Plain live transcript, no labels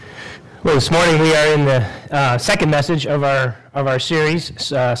Well, this morning we are in the second message of our series,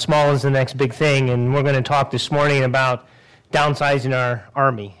 Small is the Next Big Thing, and we're going to talk this morning about downsizing our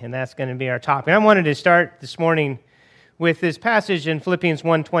army, and that's going to be our topic. And I wanted to start this morning with this passage in Philippians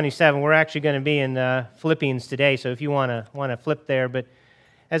 1:27. We're actually going to be in Philippians today, so if you want to flip there. But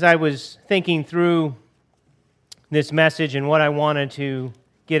as I was thinking through this message and what I wanted to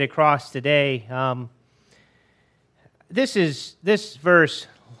get across today, this verse.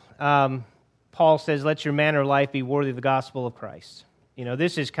 Paul says, let your manner of life be worthy of the gospel of Christ. You know,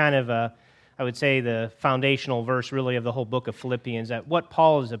 this is kind of I would say, the foundational verse really of the whole book of Philippians, that what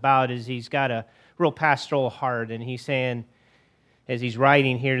Paul is about is he's got a real pastoral heart, and he's saying, as he's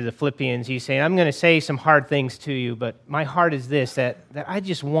writing here to the Philippians, he's saying, I'm going to say some hard things to you, but my heart is this, that I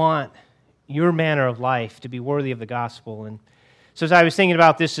just want your manner of life to be worthy of the gospel. And so as I was thinking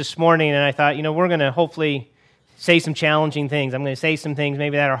about this morning, and I thought, we're going to hopefully say some challenging things. I'm going to say some things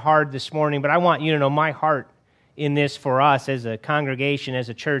maybe that are hard this morning, but I want you to know my heart in this for us as a congregation, as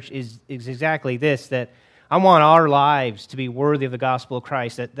a church, is exactly this, that I want our lives to be worthy of the gospel of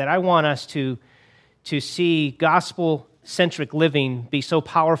Christ, that I want us to see gospel-centric living be so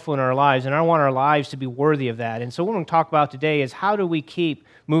powerful in our lives, and I want our lives to be worthy of that. And so what we're going to talk about today is how do we keep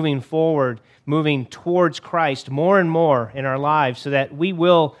moving forward, moving towards Christ more and more in our lives so that we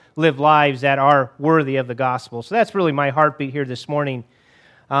will live lives that are worthy of the gospel. So that's really my heartbeat here this morning.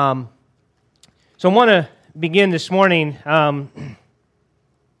 So I want to begin this morning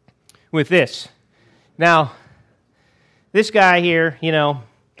with this. Now, this guy here,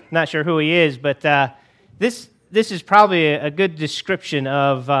 not sure who he is, but this is probably a good description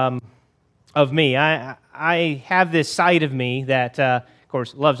of me. I have this side of me that, of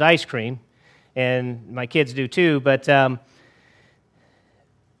course, loves ice cream, and my kids do too, but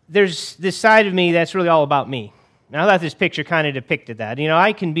there's this side of me that's really all about me. Now, I thought this picture kind of depicted that.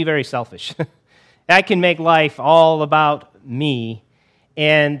 I can be very selfish. I can make life all about me,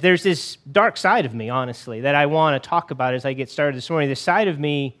 and there's this dark side of me, honestly, that I want to talk about as I get started this morning. This side of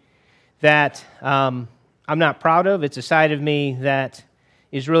me that I'm not proud of. It's a side of me that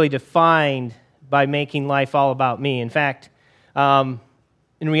is really defined by making life all about me. In fact, in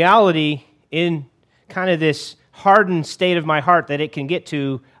reality, in kind of this hardened state of my heart that it can get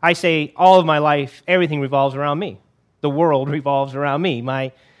to, I say all of my life, everything revolves around me. The world revolves around me.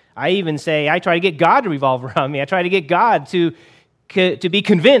 I even say I try to get God to revolve around me. I try to get God to be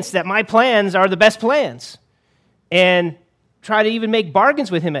convinced that my plans are the best plans, and try to even make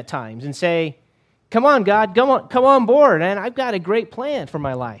bargains with Him at times and say, come on, God, come on board, and I've got a great plan for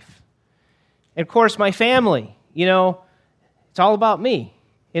my life. And of course, my family, it's all about me.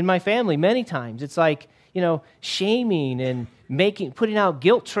 In my family, many times, it's like, shaming and putting out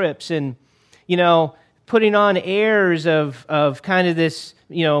guilt trips and, putting on airs of kind of this,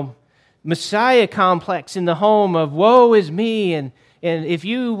 Messiah complex in the home of woe is me, and if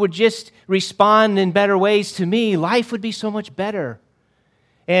you would just respond in better ways to me, life would be so much better.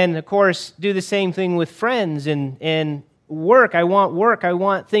 And, of course, do the same thing with friends and work. I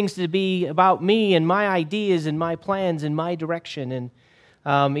want things to be about me and my ideas and my plans and my direction,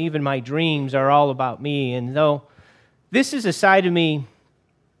 and even my dreams are all about me. And though this is a side of me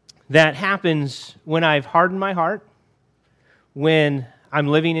that happens when I've hardened my heart, when I'm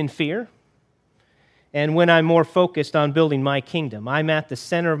living in fear, and when I'm more focused on building my kingdom. I'm at the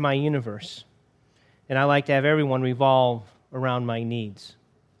center of my universe, and I like to have everyone revolve around my needs.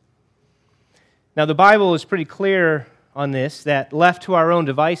 Now, the Bible is pretty clear on this, that left to our own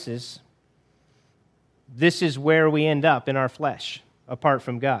devices, this is where we end up in our flesh, apart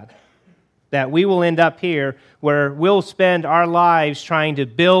from God. That we will end up here where we'll spend our lives trying to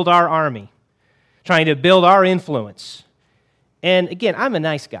build our army, trying to build our influence. And again, I'm a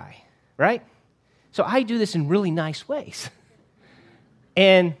nice guy, right? So I do this in really nice ways.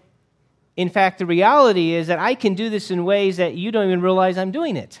 And in fact, the reality is that I can do this in ways that you don't even realize I'm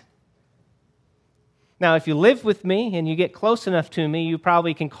doing it. Now, if you live with me and you get close enough to me, you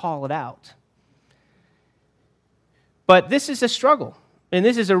probably can call it out. But this is a struggle, and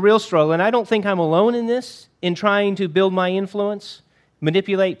this is a real struggle, and I don't think I'm alone in this, in trying to build my influence,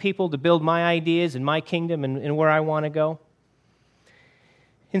 manipulate people to build my ideas and my kingdom and where I want to go.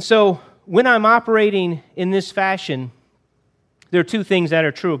 And so when I'm operating in this fashion, there are two things that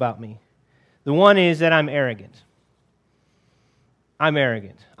are true about me. The one is that I'm arrogant. I'm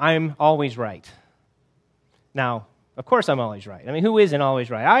arrogant. I'm always right. Now, of course I'm always right. I mean, who isn't always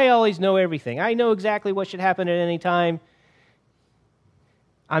right? I always know everything. I know exactly what should happen at any time.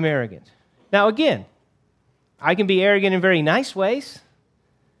 I'm arrogant. Now, again, I can be arrogant in very nice ways,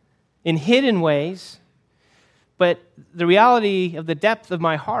 in hidden ways, but the reality of the depth of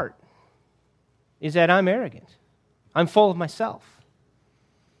my heart is that I'm arrogant. I'm full of myself.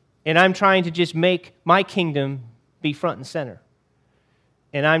 And I'm trying to just make my kingdom be front and center.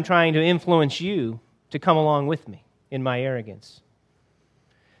 And I'm trying to influence you to come along with me in my arrogance.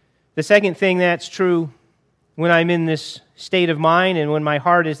 The second thing that's true when I'm in this state of mind and when my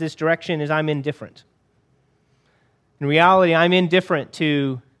heart is this direction is I'm indifferent. In reality, I'm indifferent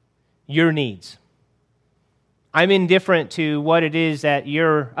to your needs. I'm indifferent to what it is that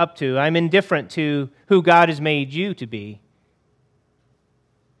you're up to. I'm indifferent to who God has made you to be.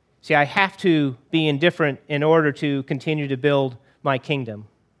 See, I have to be indifferent in order to continue to build my kingdom.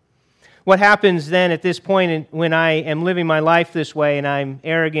 What happens then at this point when I am living my life this way and I'm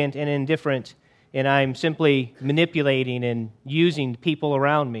arrogant and indifferent and I'm simply manipulating and using people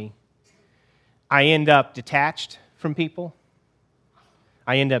around me, I end up detached from people.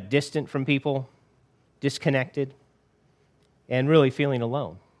 I end up distant from people, disconnected, and really feeling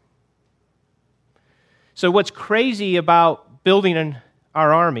alone. So what's crazy about building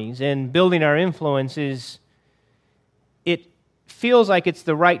our armies and building our influence is it feels like it's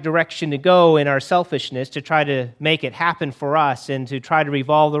the right direction to go in our selfishness to try to make it happen for us and to try to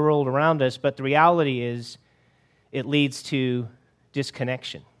revolve the world around us, but the reality is it leads to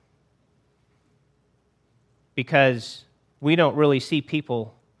disconnection because we don't really see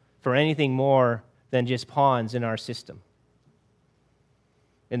people for anything more than just pawns in our system.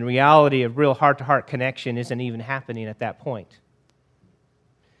 In reality, a real heart-to-heart connection isn't even happening at that point.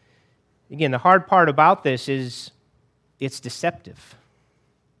 Again, the hard part about this is it's deceptive.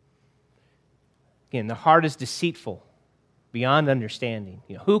 Again, the heart is deceitful beyond understanding.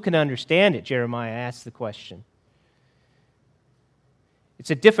 Who can understand it? Jeremiah asks the question.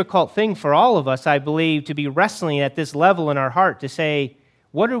 It's a difficult thing for all of us, I believe, to be wrestling at this level in our heart to say,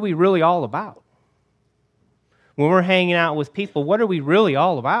 what are we really all about? When we're hanging out with people, what are we really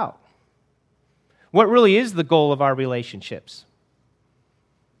all about? What really is the goal of our relationships?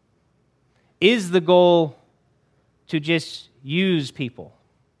 Is the goal to just use people,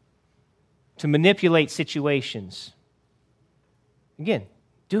 to manipulate situations? Again,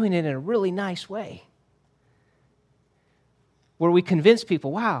 doing it in a really nice way, where we convince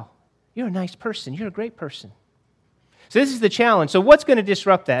people, wow, you're a nice person, you're a great person. So this is the challenge. So what's going to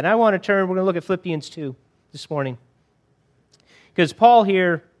disrupt that? And we're going to look at Philippians 2 this morning. Because Paul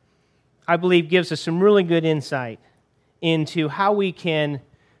here, I believe, gives us some really good insight into how we can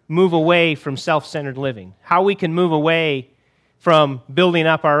move away from self-centered living, how we can move away from building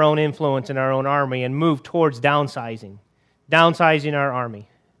up our own influence in our own army and move towards downsizing our army,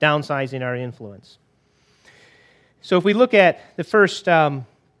 downsizing our influence. So if we look at the first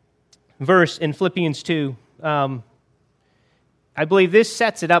verse in Philippians 2, I believe this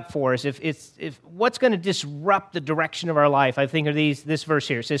sets it up for us. If what's going to disrupt the direction of our life, I think of this verse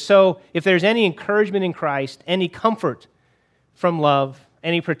here. It says, so if there's any encouragement in Christ, any comfort from love,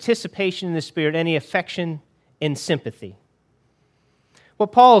 any participation in the Spirit, any affection and sympathy.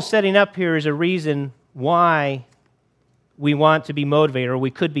 What Paul is setting up here is a reason why we want to be motivated, or we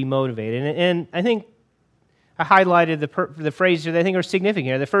could be motivated. And I think I highlighted the phrases that I think are significant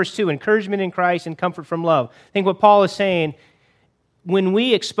here. The first two, encouragement in Christ and comfort from love. I think what Paul is saying, when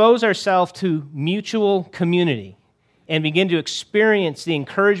we expose ourselves to mutual community and begin to experience the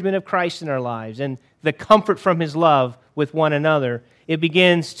encouragement of Christ in our lives and the comfort from His love with one another, it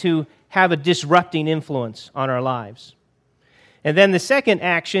begins to have a disrupting influence on our lives. And then the second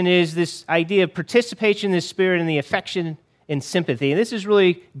action is this idea of participation in the Spirit and the affection and sympathy. And this is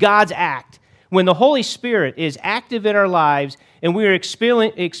really God's act. When the Holy Spirit is active in our lives and we are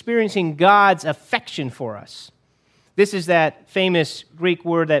experiencing God's affection for us. This is that famous Greek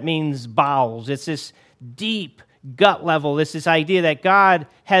word that means bowels. It's this deep gut level. It's this idea that God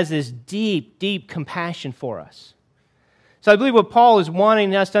has this deep, deep compassion for us. So I believe what Paul is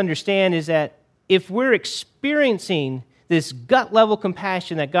wanting us to understand is that if we're experiencing this gut-level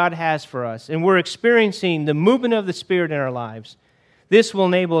compassion that God has for us, and we're experiencing the movement of the Spirit in our lives, this will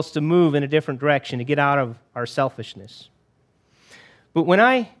enable us to move in a different direction, to get out of our selfishness. But when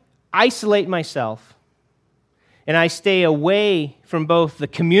I isolate myself, and I stay away from both the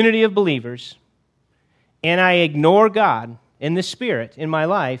community of believers, and I ignore God and the Spirit in my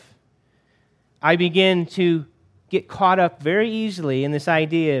life, I begin to get caught up very easily in this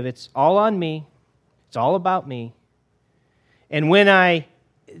idea of it's all on me, it's all about me. And when I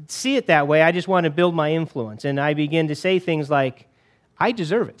see it that way, I just want to build my influence. And I begin to say things like, I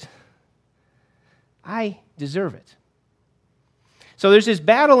deserve it. I deserve it. So there's this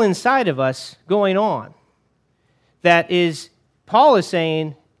battle inside of us going on that is, Paul is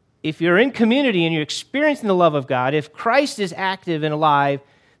saying, if you're in community and you're experiencing the love of God, if Christ is active and alive,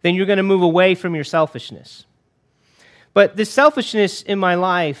 then you're going to move away from your selfishness. But this selfishness in my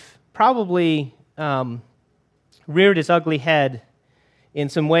life probably reared its ugly head in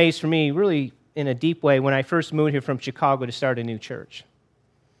some ways for me, really in a deep way, when I first moved here from Chicago to start a new church.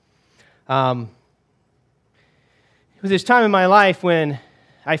 It was this time in my life when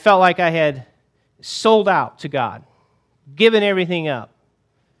I felt like I had sold out to God, given everything up.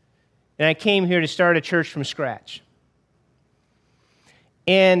 And I came here to start a church from scratch.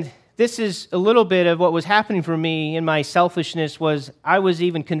 And this is a little bit of what was happening for me in my selfishness. Was I was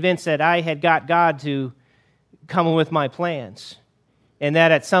even convinced that I had got God to come with my plans, and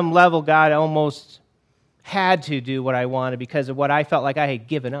that at some level God almost had to do what I wanted because of what I felt like I had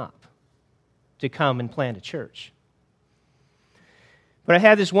given up to come and plant a church. But I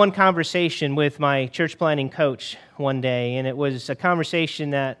had this one conversation with my church planting coach one day, and it was a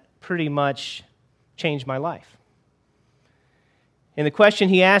conversation that pretty much changed my life. And the question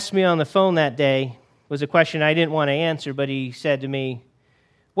he asked me on the phone that day was a question I didn't want to answer, but he said to me,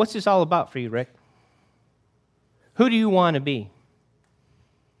 "What's this all about for you, Rick? Who do you want to be?"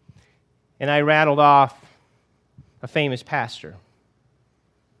 And I rattled off a famous pastor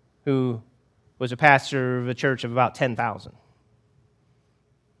who was a pastor of a church of about 10,000.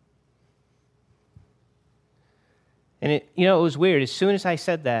 And it was weird. As soon as I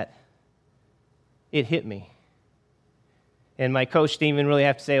said that, it hit me. And my coach didn't even really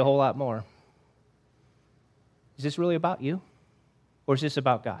have to say a whole lot more. Is this really about you? Or is this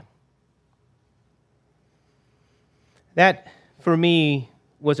about God? That, for me,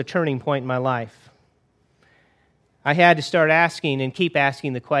 was a turning point in my life. I had to start asking and keep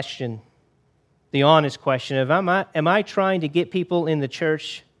asking the question, the honest question of, am I trying to get people in the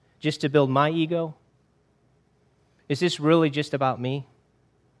church just to build my ego? Is this really just about me?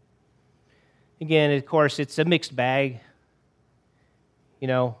 Again, of course, it's a mixed bag,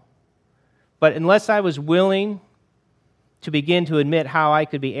 But unless I was willing to begin to admit how I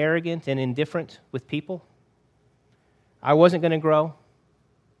could be arrogant and indifferent with people, I wasn't going to grow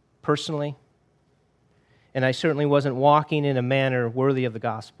personally, and I certainly wasn't walking in a manner worthy of the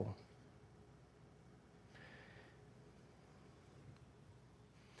gospel.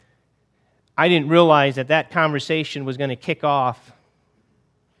 I didn't realize that conversation was going to kick off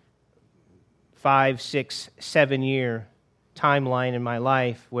 5, 6, 7-year timeline in my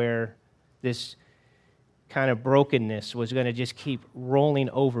life where this kind of brokenness was going to just keep rolling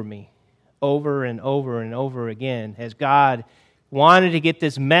over me over and over and over again as God wanted to get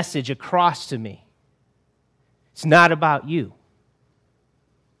this message across to me. It's not about you.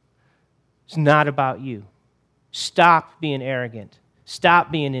 It's not about you. Stop being arrogant.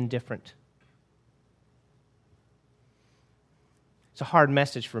 Stop being indifferent. It's a hard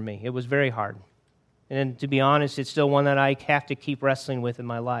message for me. It was very hard. And to be honest, it's still one that I have to keep wrestling with in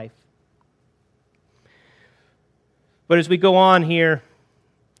my life. But as we go on here,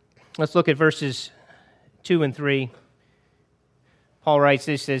 let's look at verses 2 and 3. Paul writes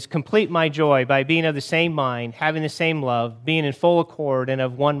this, says, "Complete my joy by being of the same mind, having the same love, being in full accord and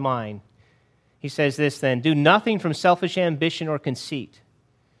of one mind." He says this then, "Do nothing from selfish ambition or conceit,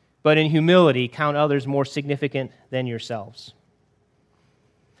 but in humility count others more significant than yourselves."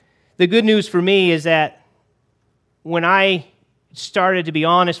 The good news for me is that when I started to be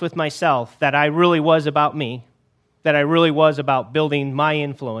honest with myself that I really was about me, that I really was about building my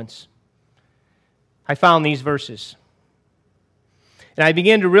influence, I found these verses. And I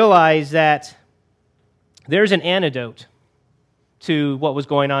began to realize that there's an antidote to what was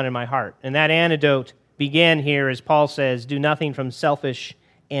going on in my heart. And that antidote began here, as Paul says, do nothing from selfish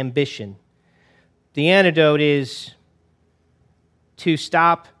ambition. The antidote is to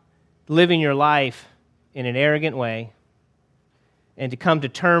stop living your life in an arrogant way and to come to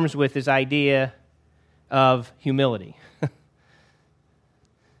terms with this idea of humility.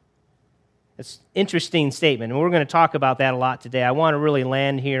 It's an interesting statement, and we're going to talk about that a lot today. I want to really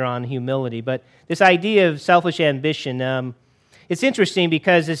land here on humility, but this idea of selfish ambition, it's interesting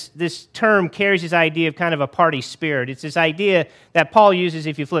because this term carries this idea of kind of a party spirit. It's this idea that Paul uses,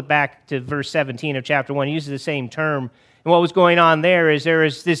 if you flip back to verse 17 of chapter 1, he uses the same term. And what was going on there is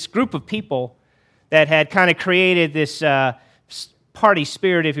this group of people that had kind of created this party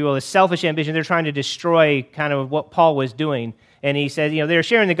spirit, if you will, this selfish ambition. They're trying to destroy kind of what Paul was doing. And he said, they were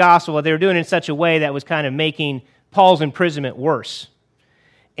sharing the gospel, but they were doing it in such a way that was kind of making Paul's imprisonment worse.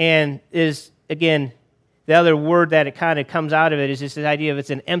 And again, the other word that it kind of comes out of it is this idea of it's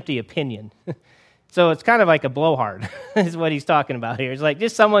an empty opinion. So it's kind of like a blowhard is what he's talking about here. It's like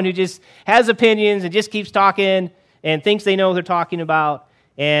just someone who just has opinions and just keeps talking and thinks they know what they're talking about,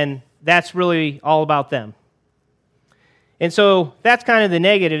 and that's really all about them. And so that's kind of the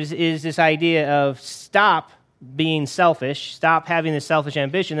negatives, is this idea of stop being selfish, stop having this selfish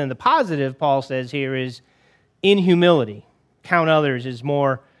ambition. And the positive, Paul says here, is in humility. Count others as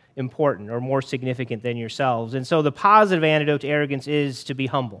more important or more significant than yourselves. And so the positive antidote to arrogance is to be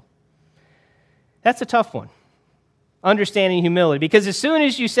humble. That's a tough one, understanding humility, because as soon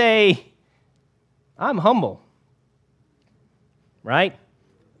as you say, I'm humble, right?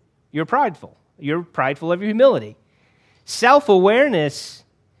 You're prideful. You're prideful of your humility. Self-awareness,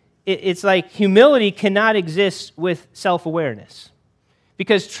 it's like humility cannot exist with self-awareness,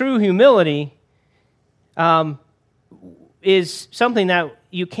 because true humility is something that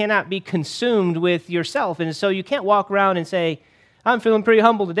you cannot be consumed with yourself. And so you can't walk around and say, I'm feeling pretty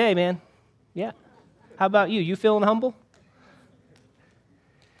humble today, man. Yeah. How about you? You feeling humble?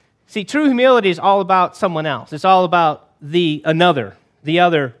 See, true humility is all about someone else. It's all about the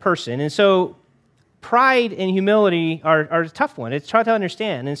other person. And so pride and humility are a tough one. It's hard to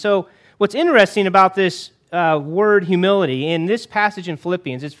understand. And so what's interesting about this word humility in this passage in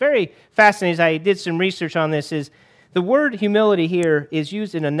Philippians, it's very fascinating. As I did some research on this, is the word humility here is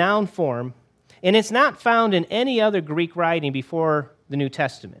used in a noun form, and it's not found in any other Greek writing before the New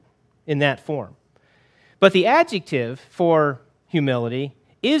Testament in that form. But the adjective for humility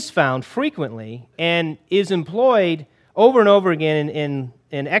is found frequently and is employed over and over again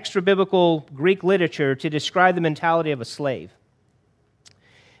in extra-biblical Greek literature to describe the mentality of a slave.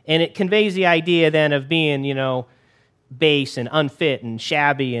 And it conveys the idea then of being, base and unfit and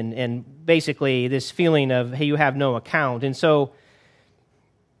shabby and basically this feeling of, hey, you have no account. And so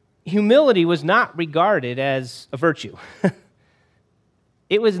humility was not regarded as a virtue.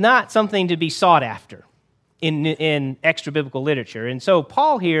 It was not something to be sought after in extra-biblical literature. And so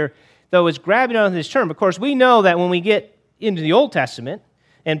Paul here, though, is grabbing onto this term. Of course, we know that when we get into the Old Testament,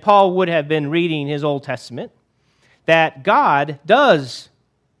 and Paul would have been reading his Old Testament, that God does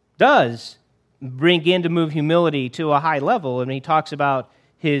begin to move humility to a high level, and he talks about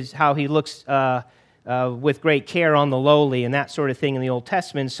how he looks with great care on the lowly and that sort of thing in the Old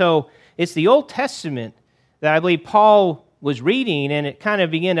Testament. So it's the Old Testament that I believe Paul was reading, and it kind of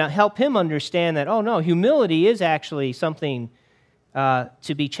began to help him understand that, oh no, humility is actually something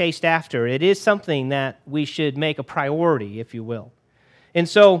to be chased after. It is something that we should make a priority, if you will. And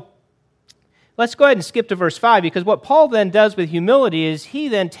so let's go ahead and skip to verse 5, because what Paul then does with humility is he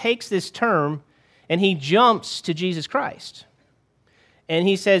then takes this term and he jumps to Jesus Christ. And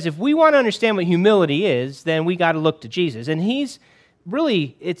he says, if we want to understand what humility is, then we got to look to Jesus. And he's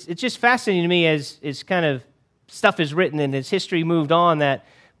really, it's just fascinating to me as kind of stuff is written and as history moved on, that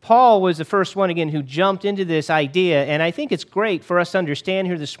Paul was the first one, again, who jumped into this idea. And I think it's great for us to understand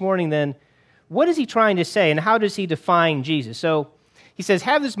here this morning then, what is he trying to say and how does he define Jesus? So he says,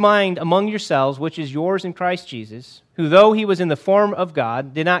 have this mind among yourselves, which is yours in Christ Jesus, who though he was in the form of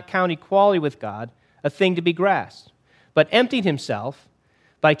God, did not count equality with God a thing to be grasped, but emptied himself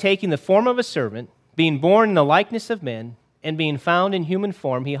by taking the form of a servant, being born in the likeness of men, and being found in human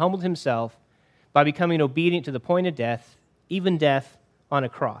form, he humbled himself by becoming obedient to the point of death, even death on a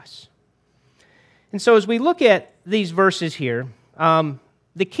cross. And so as we look at these verses here,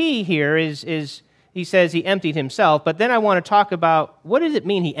 the key here is he says he emptied himself, but then I want to talk about what does it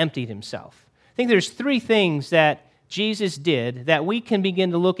mean he emptied himself? I think there's three things that Jesus did that we can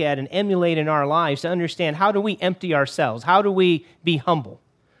begin to look at and emulate in our lives to understand how do we empty ourselves? How do we be humble?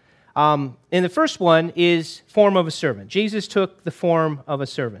 And the first one is form of a servant. Jesus took the form of a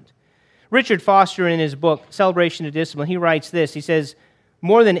servant. Richard Foster, in his book, Celebration of Discipline, he writes this. He says,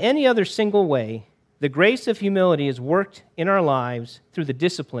 more than any other single way, the grace of humility is worked in our lives through the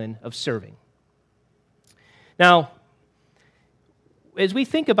discipline of serving. Now, as we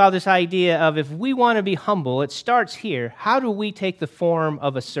think about this idea of if we want to be humble, it starts here. How do we take the form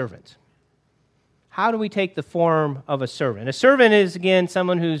of a servant? How do we take the form of a servant? A servant is, again,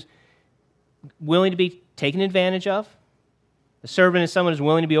 someone who's willing to be taken advantage of. A servant is someone who's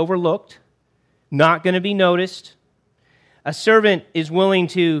willing to be overlooked, not going to be noticed. A servant is willing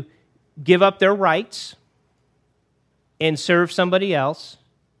to give up their rights and serve somebody else.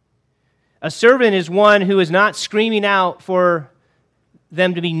 A servant is one who is not screaming out for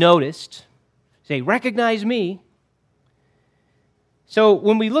them to be noticed. Say, recognize me. So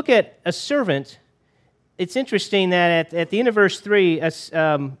when we look at a servant, it's interesting that at the end of verse 3,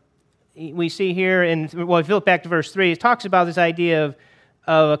 we see here, if you look back to verse 3, it talks about this idea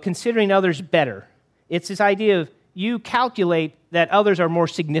of considering others better. It's this idea of you calculate that others are more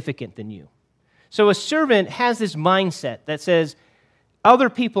significant than you. So a servant has this mindset that says, other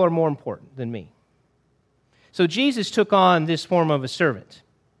people are more important than me. So Jesus took on this form of a servant.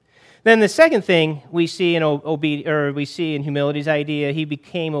 Then the second thing we see in humility's idea, he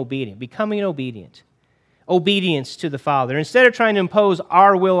became obedient, becoming obedient. Obedience to the Father. Instead of trying to impose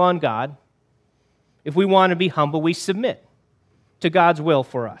our will on God, if we want to be humble, we submit to God's will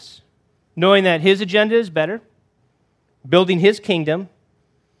for us, knowing that His agenda is better, building His kingdom,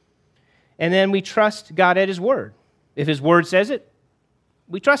 and then we trust God at His word. If His word says it,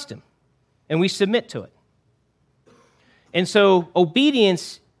 we trust Him, and we submit to it. And so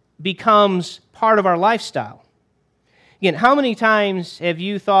obedience becomes part of our lifestyle. Again, how many times have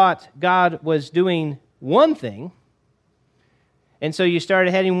you thought God was doing one thing, and so you started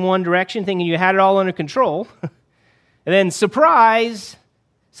heading one direction thinking you had it all under control, and then surprise,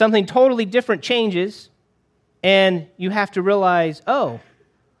 something totally different changes, and you have to realize, oh,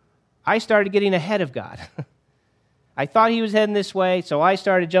 I started getting ahead of God. I thought He was heading this way, so I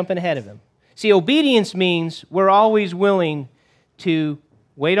started jumping ahead of Him. See, obedience means we're always willing to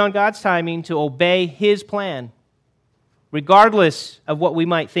wait on God's timing, to obey His plan, regardless of what we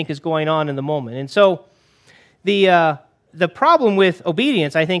might think is going on in the moment. And so the problem with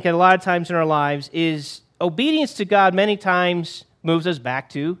obedience, I think, a lot of times in our lives is obedience to God many times moves us back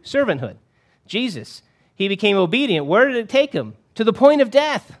to servanthood. Jesus, He became obedient. Where did it take Him? To the point of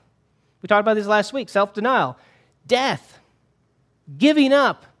death. We talked about this last week, self-denial. Death. Giving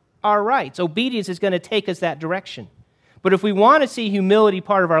up our rights. Obedience is going to take us that direction. But if we want to see humility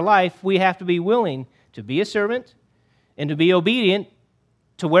part of our life, we have to be willing to be a servant and to be obedient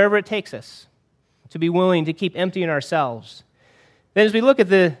to wherever it takes us, to be willing to keep emptying ourselves. Then as we look at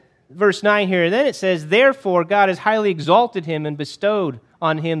the verse 9 here, then it says, "Therefore God has highly exalted Him and bestowed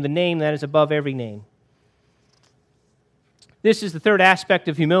on Him the name that is above every name." This is the third aspect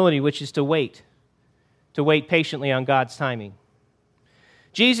of humility, which is to wait patiently on God's timing.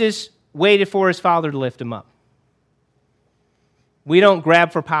 Jesus waited for His Father to lift Him up. We don't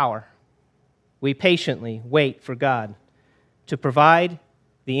grab for power. We patiently wait for God to provide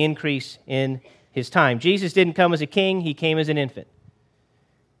the increase in His time. Jesus didn't come as a king, He came as an infant.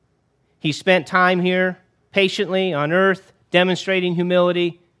 He spent time here patiently on earth, demonstrating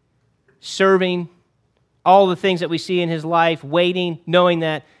humility, serving, all the things that we see in His life, waiting, knowing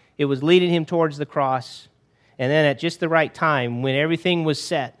that it was leading Him towards the cross. And then at just the right time, when everything was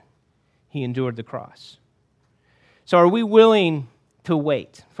set, He endured the cross. So are we willing to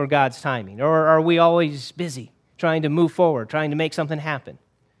wait for God's timing? Or are we always busy trying to move forward, trying to make something happen?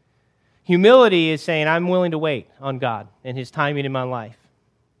 Humility is saying, I'm willing to wait on God and His timing in my life.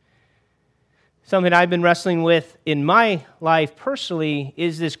 Something I've been wrestling with in my life personally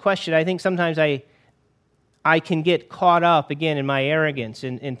is this question. I think sometimes I can get caught up, again, in my arrogance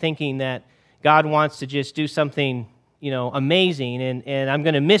and thinking that God wants to just do something, amazing, and I'm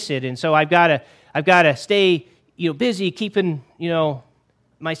going to miss it, and so I've got to stay, busy, keeping,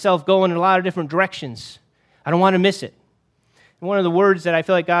 myself going in a lot of different directions. I don't want to miss it. And one of the words that I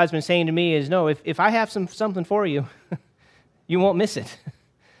feel like God's been saying to me is, no, if I have something for you, you won't miss it.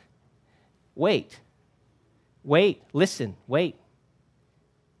 Wait, listen, wait.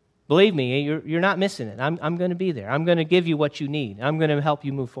 Believe me, you're not missing it. I'm going to be there. I'm going to give you what you need. I'm going to help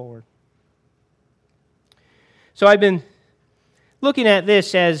you move forward. So I've been looking at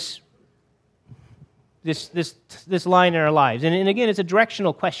this as this line in our lives. And again, it's a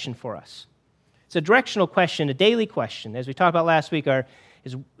directional question for us. It's a directional question, a daily question. As we talked about last week,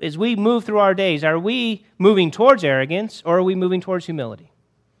 as we move through our days, are we moving towards arrogance or are we moving towards humility?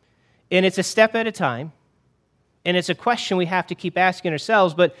 And it's a step at a time. And it's a question we have to keep asking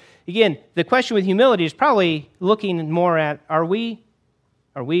ourselves. But again, the question with humility is probably looking more at, are we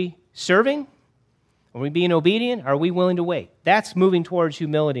serving? Are we being obedient? Are we willing to wait? That's moving towards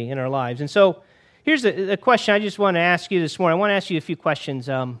humility in our lives. And so here's the question I just want to ask you this morning. I want to ask you a few questions.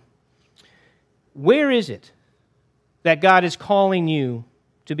 Where is it that God is calling you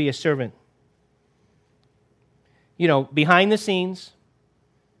to be a servant? Behind the scenes,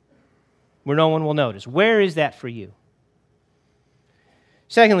 where no one will notice. Where is that for you?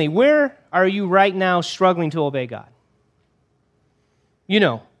 Secondly, where are you right now struggling to obey God?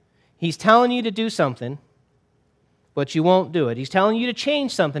 He's telling you to do something, but you won't do it. He's telling you to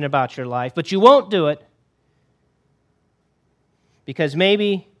change something about your life, but you won't do it because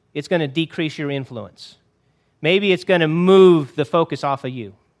maybe it's going to decrease your influence. Maybe it's going to move the focus off of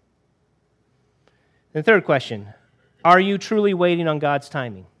you. And third question, are you truly waiting on God's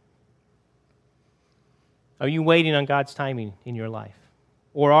timing? Are you waiting on God's timing in your life?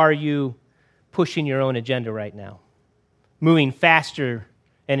 Or are you pushing your own agenda right now? Moving faster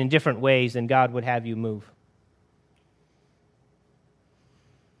and in different ways than God would have you move?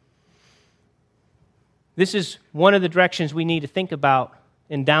 This is one of the directions we need to think about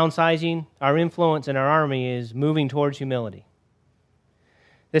in downsizing our influence in our army is moving towards humility.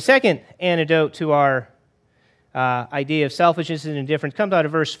 The second antidote to our idea of selfishness and indifference comes out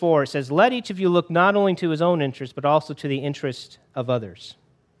of verse 4. It says, "Let each of you look not only to his own interest, but also to the interest of others."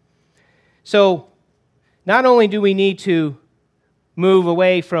 So, not only do we need to move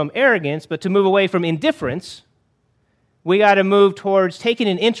away from arrogance, but to move away from indifference, we got to move towards taking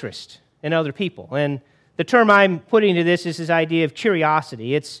an interest in other people. And the term I'm putting to this is this idea of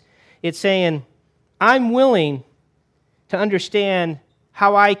curiosity. It's saying, I'm willing to understand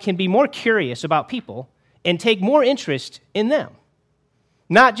how I can be more curious about people and take more interest in them,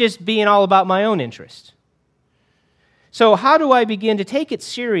 not just being all about my own interest. So how do I begin to take it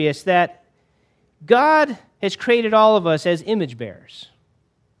serious that God has created all of us as image bearers?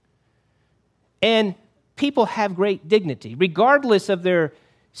 And people have great dignity, regardless of their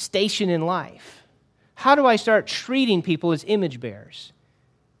station in life. How do I start treating people as image bearers?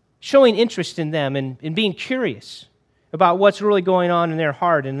 Showing interest in them and being curious about what's really going on in their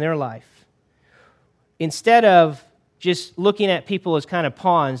heart and their life. Instead of just looking at people as kind of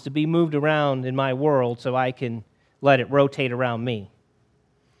pawns to be moved around in my world so I can let it rotate around me.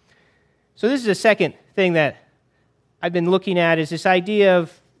 So this is the second thing that I've been looking at, is this idea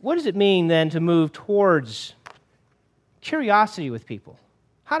of what does it mean then to move towards curiosity with people?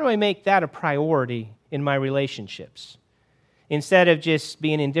 How do I make that a priority in my relationships? Instead of just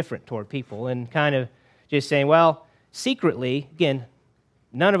being indifferent toward people and kind of just saying, well, secretly, again,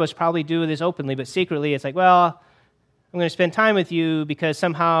 none of us probably do this openly, but secretly it's like, well, I'm going to spend time with you because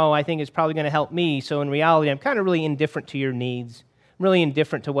somehow I think it's probably going to help me. So in reality, I'm kind of really indifferent to your needs. I'm really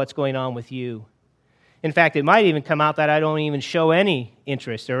indifferent to what's going on with you. In fact, it might even come out that I don't even show any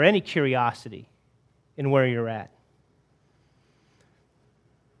interest or any curiosity in where you're at.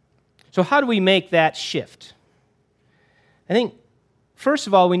 So how do we make that shift? I think, first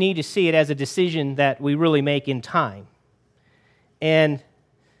of all, we need to see it as a decision that we really make in time. And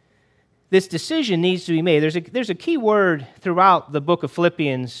this decision needs to be made. There's a key word throughout the book of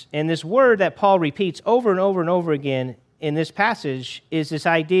Philippians, and this word that Paul repeats over and over and over again in this passage is this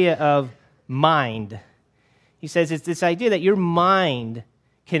idea of mind. He says it's this idea that your mind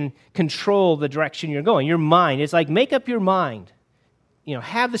can control the direction you're going. Your mind. It's like make up your mind.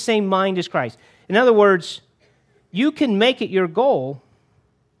 Have the same mind as Christ. In other words, you can make it your goal.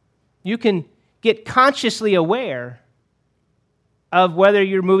 You can get consciously aware of whether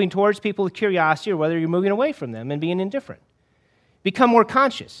you're moving towards people with curiosity or whether you're moving away from them and being indifferent. Become more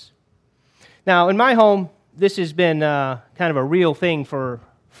conscious. Now, in my home, this has been kind of a real thing for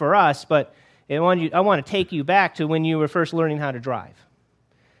us, but I want to take you back to when you were first learning how to drive.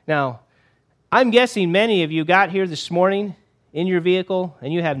 Now, I'm guessing many of you got here this morning in your vehicle,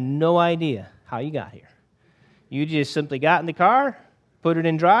 and you have no idea how you got here. You just simply got in the car, put it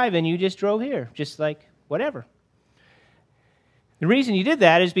in drive, and you just drove here, just like whatever. The reason you did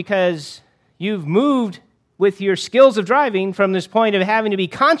that is because you've moved with your skills of driving from this point of having to be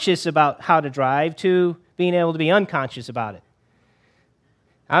conscious about how to drive to being able to be unconscious about it.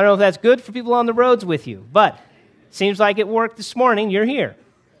 I don't know if that's good for people on the roads with you, but it seems like it worked this morning. You're here.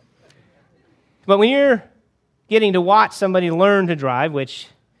 But when you're getting to watch somebody learn to drive, which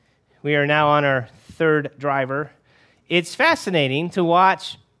we are now on our third driver, it's fascinating to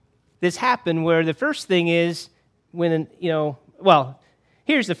watch this happen where the first thing is when,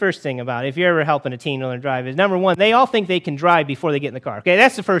 here's the first thing about it. If you're ever helping a teen learn to drive is, number one, they all think they can drive before they get in the car. Okay,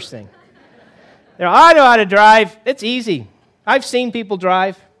 that's the first thing. I know how to drive. It's easy. I've seen people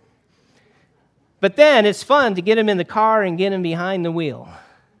drive. But then it's fun to get them in the car and get them behind the wheel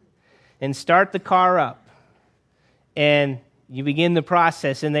and start the car up. And you begin the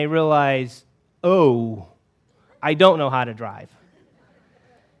process and they realize, oh, I don't know how to drive.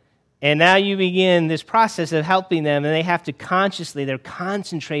 And now you begin this process of helping them, and they have to they're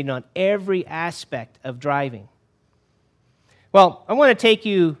concentrating on every aspect of driving. Well, I want to take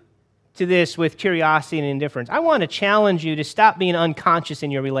you to this with curiosity and indifference. I want to challenge you to stop being unconscious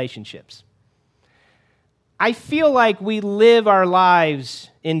in your relationships. I feel like we live our lives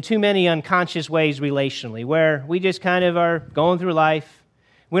in too many unconscious ways relationally, where we just kind of are going through life.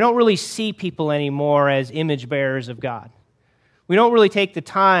 We don't really see people anymore as image bearers of God. We don't really take the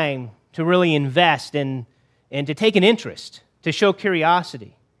time to really invest and to take an interest, to show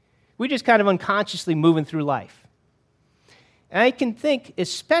curiosity. We're just kind of unconsciously moving through life. And I can think,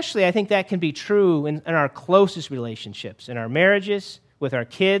 especially I think that can be true in our closest relationships, in our marriages, with our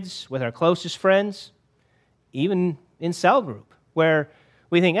kids, with our closest friends, even in cell group, where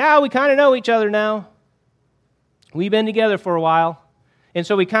we think, we kind of know each other now. We've been together for a while. And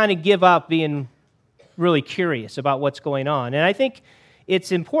so we kind of give up being really curious about what's going on. And I think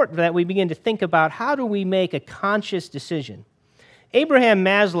it's important that we begin to think about how do we make a conscious decision. Abraham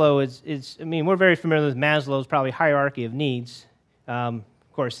Maslow is we're very familiar with Maslow's probably hierarchy of needs. Of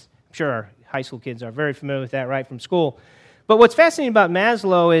course, I'm sure our high school kids are very familiar with that right from school. But what's fascinating about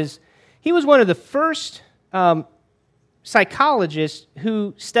Maslow is he was one of the first psychologists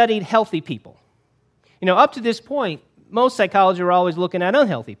who studied healthy people. Up to this point, most psychologists were always looking at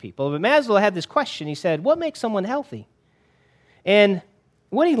unhealthy people. But Maslow had this question. He said, what makes someone healthy? And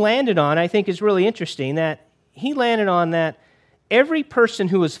what he landed on, I think, is really interesting, that he landed on that every person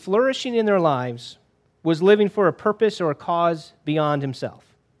who was flourishing in their lives was living for a purpose or a cause beyond himself.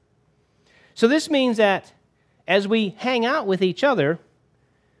 So this means that as we hang out with each other,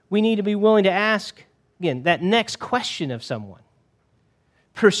 we need to be willing to ask, again, that next question of someone.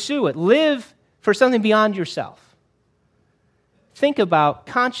 Pursue it. Live for something beyond yourself. Think about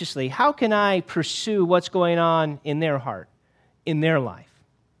consciously, how can I pursue what's going on in their heart, in their life?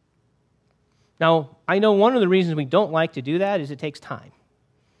 Now, I know one of the reasons we don't like to do that is it takes time.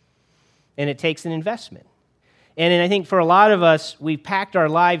 And it takes an investment. And I think for a lot of us, we've packed our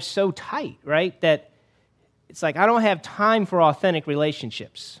lives so tight, right, that it's like I don't have time for authentic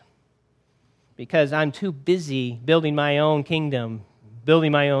relationships because I'm too busy building my own kingdom,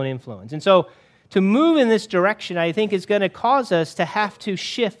 building my own influence. And so to move in this direction, I think, is going to cause us to have to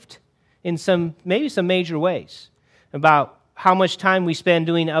shift in maybe some major ways about how much time we spend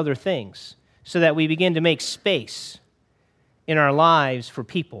doing other things so that we begin to make space in our lives for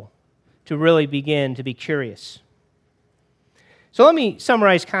people to really begin to be curious. So let me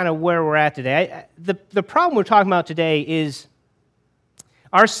summarize kind of where we're at today. The problem we're talking about today is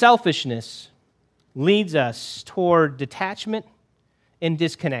our selfishness leads us toward detachment and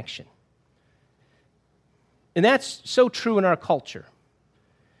disconnection. And that's so true in our culture.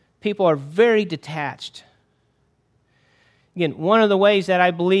 People are very detached. Again, one of the ways that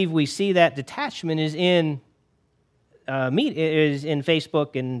I believe we see that detachment is in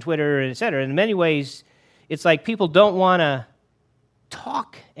Facebook and Twitter, et cetera. In many ways, it's like people don't want to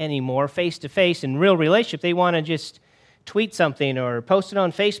talk anymore face-to-face in real relationship. They want to just tweet something or post it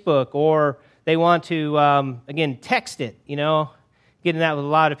on Facebook, or they want to, text it, Getting that with a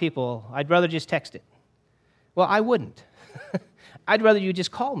lot of people. I'd rather just text it. Well, I wouldn't. I'd rather you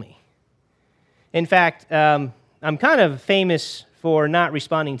just call me. In fact, I'm kind of famous for not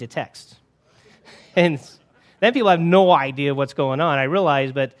responding to texts. And then people have no idea what's going on, I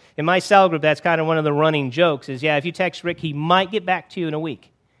realize, but in my cell group, that's kind of one of the running jokes is, if you text Rick, he might get back to you in a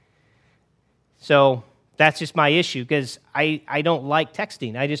week. So that's just my issue, because I don't like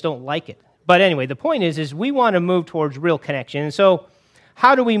texting. I just don't like it. But anyway, the point is we want to move towards real connection. And so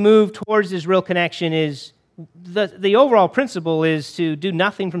how do we move towards this real connection is the overall principle is to do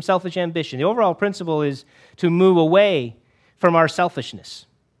nothing from selfish ambition. The overall principle is to move away from our selfishness,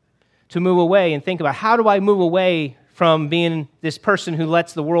 to move away and think about, how do I move away from being this person who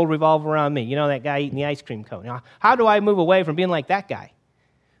lets the world revolve around me? That guy eating the ice cream cone. How do I move away from being like that guy,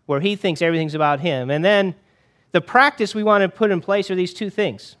 where he thinks everything's about him? And then the practice we want to put in place are these two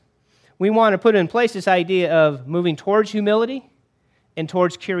things. We want to put in place this idea of moving towards humility and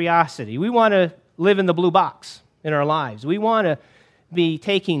towards curiosity. We want to live in the blue box in our lives. We want to be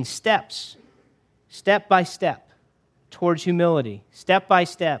taking steps, step by step, towards humility, step by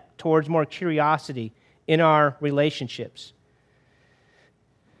step, towards more curiosity in our relationships.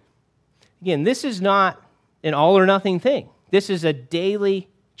 Again, this is not an all or nothing thing. This is a daily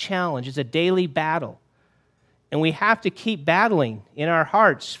challenge. It's a daily battle. And we have to keep battling in our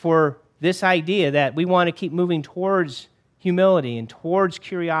hearts for this idea that we want to keep moving towards humility and towards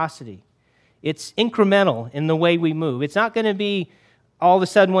curiosity. It's incremental in the way we move. It's not going to be all of a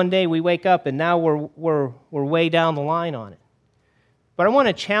sudden one day we wake up and now we're way down the line on it. But I want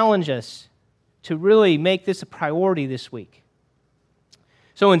to challenge us to really make this a priority this week.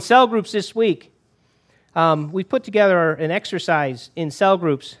 So in cell groups this week, we put together an exercise in cell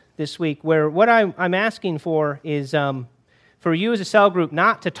groups this week where what I'm asking for is for you as a cell group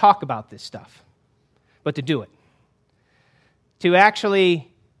not to talk about this stuff, but to do it. To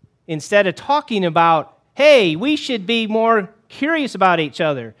actually, instead of talking about, hey, we should be more curious about each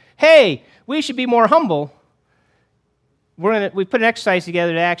other, hey, we should be more humble, we put an exercise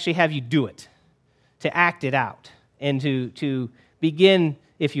together to actually have you do it, to act it out, and to begin,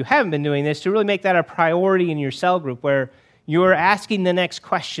 if you haven't been doing this, to really make that a priority in your cell group where you're asking the next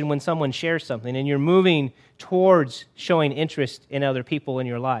question when someone shares something and you're moving towards showing interest in other people in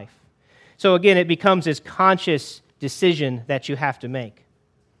your life. So again, it becomes this conscious decision that you have to make.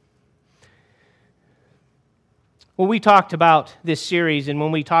 When we talked about this series and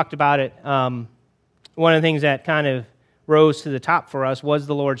when we talked about it, one of the things that kind of rose to the top for us was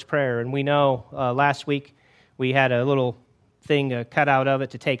the Lord's Prayer. And we know last week we had a little thing cut out of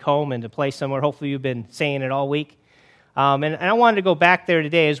it to take home and to play somewhere. Hopefully you've been saying it all week. And I wanted to go back there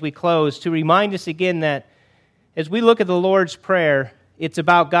today as we close to remind us again that as we look at the Lord's Prayer, it's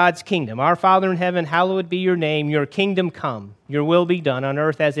about God's kingdom. Our Father in heaven, hallowed be your name. Your kingdom come. Your will be done on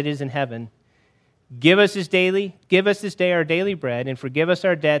earth as it is in heaven. Give us this day our daily bread, and forgive us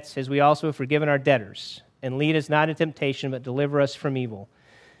our debts as we also have forgiven our debtors. And lead us not into temptation, but deliver us from evil.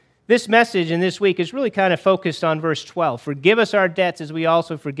 This message in this week is really kind of focused on verse 12. Forgive us our debts as we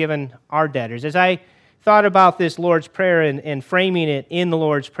also have forgiven our debtors. As I thought about this Lord's Prayer and framing it in the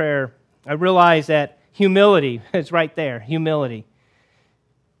Lord's Prayer, I realized that humility is right there, humility.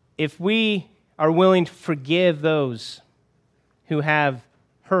 If we are willing to forgive those who have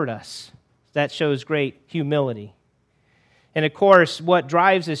hurt us, that shows great humility. And of course, what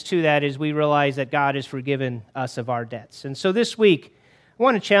drives us to that is we realize that God has forgiven us of our debts. And so this week, I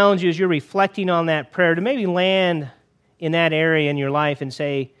want to challenge you as you're reflecting on that prayer to maybe land in that area in your life and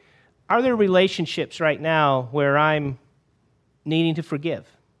say, are there relationships right now where I'm needing to forgive?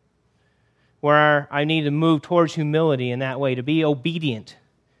 Where I need to move towards humility in that way, to be obedient,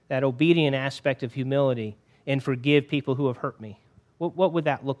 that obedient aspect of humility, and forgive people who have hurt me? What would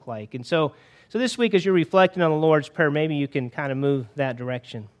that look like? And so this week, as you're reflecting on the Lord's Prayer, maybe you can kind of move that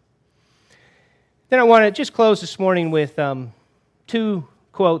direction. Then I want to just close this morning with two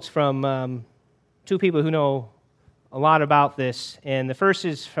quotes from two people who know a lot about this. And the first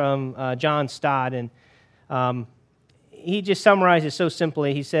is from John Stott, and he just summarizes so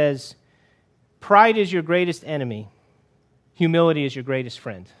simply. He says, "Pride is your greatest enemy. Humility is your greatest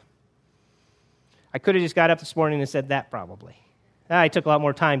friend." I could have just got up this morning and said that probably. I took a lot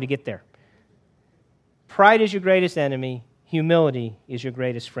more time to get there. Pride is your greatest enemy. Humility is your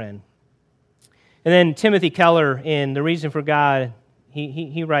greatest friend. And then Timothy Keller, in The Reason for God,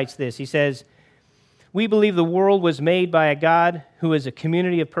 he writes this. He says, "We believe the world was made by a God who is a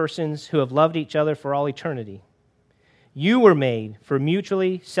community of persons who have loved each other for all eternity. You were made for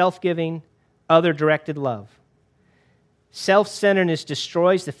mutually self-giving, other-directed love. Self-centeredness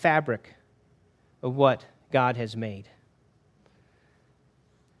destroys the fabric of what God has made."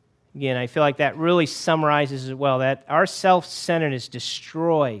 Again, I feel like that really summarizes as well, that our self-centeredness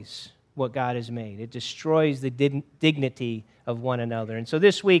destroys what God has made. It destroys the dignity of one another. And so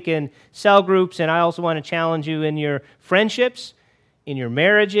this week in cell groups, and I also want to challenge you in your friendships, in your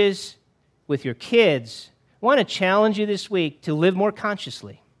marriages, with your kids, I want to challenge you this week to live more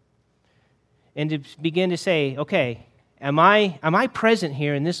consciously and to begin to say, okay, am I present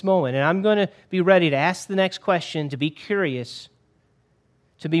here in this moment? And I'm going to be ready to ask the next question, to be curious,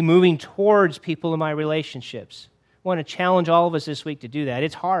 to be moving towards people in my relationships. I want to challenge all of us this week to do that.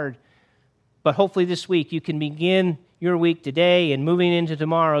 It's hard, but hopefully this week you can begin your week today and moving into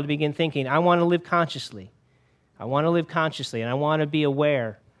tomorrow to begin thinking, I want to live consciously. I want to live consciously, and I want to be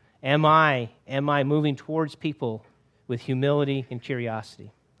aware. Am I moving towards people with humility and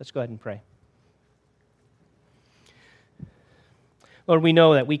curiosity? Let's go ahead and pray. Lord, we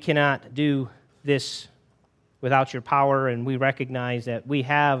know that we cannot do this without your power, and we recognize that we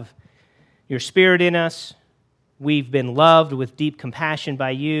have your Spirit in us. We've been loved with deep compassion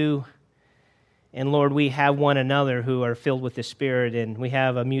by you. And Lord, we have one another who are filled with the Spirit, and we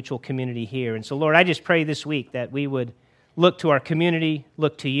have a mutual community here. And so, Lord, I just pray this week that we would look to our community,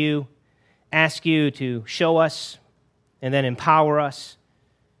 look to you, ask you to show us and then empower us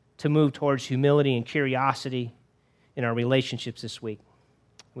to move towards humility and curiosity in our relationships this week.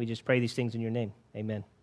 We just pray these things in your name. Amen.